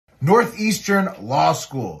Northeastern Law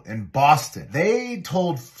School in Boston. They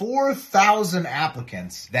told 4,000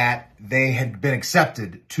 applicants that they had been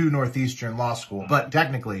accepted to Northeastern Law School, but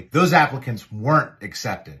technically those applicants weren't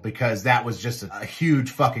accepted because that was just a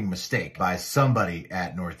huge fucking mistake by somebody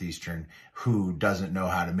at Northeastern who doesn't know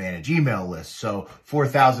how to manage email lists. So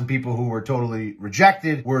 4,000 people who were totally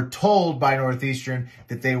rejected were told by Northeastern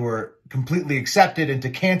that they were completely accepted and to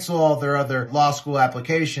cancel all their other law school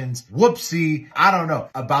applications. Whoopsie. I don't know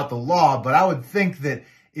about the law, but I would think that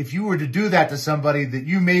if you were to do that to somebody, that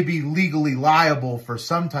you may be legally liable for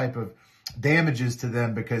some type of damages to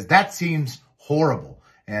them, because that seems horrible.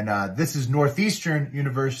 And this is Northeastern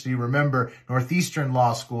University. Remember, Northeastern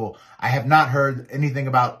Law School. I have not heard anything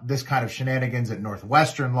about this kind of shenanigans at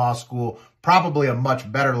Northwestern Law School, probably a much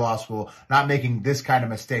better law school, not making this kind of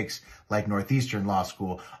mistakes like Northeastern Law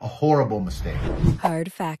School. A horrible mistake.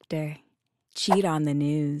 Hard Factor. Cheat on the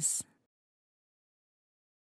news.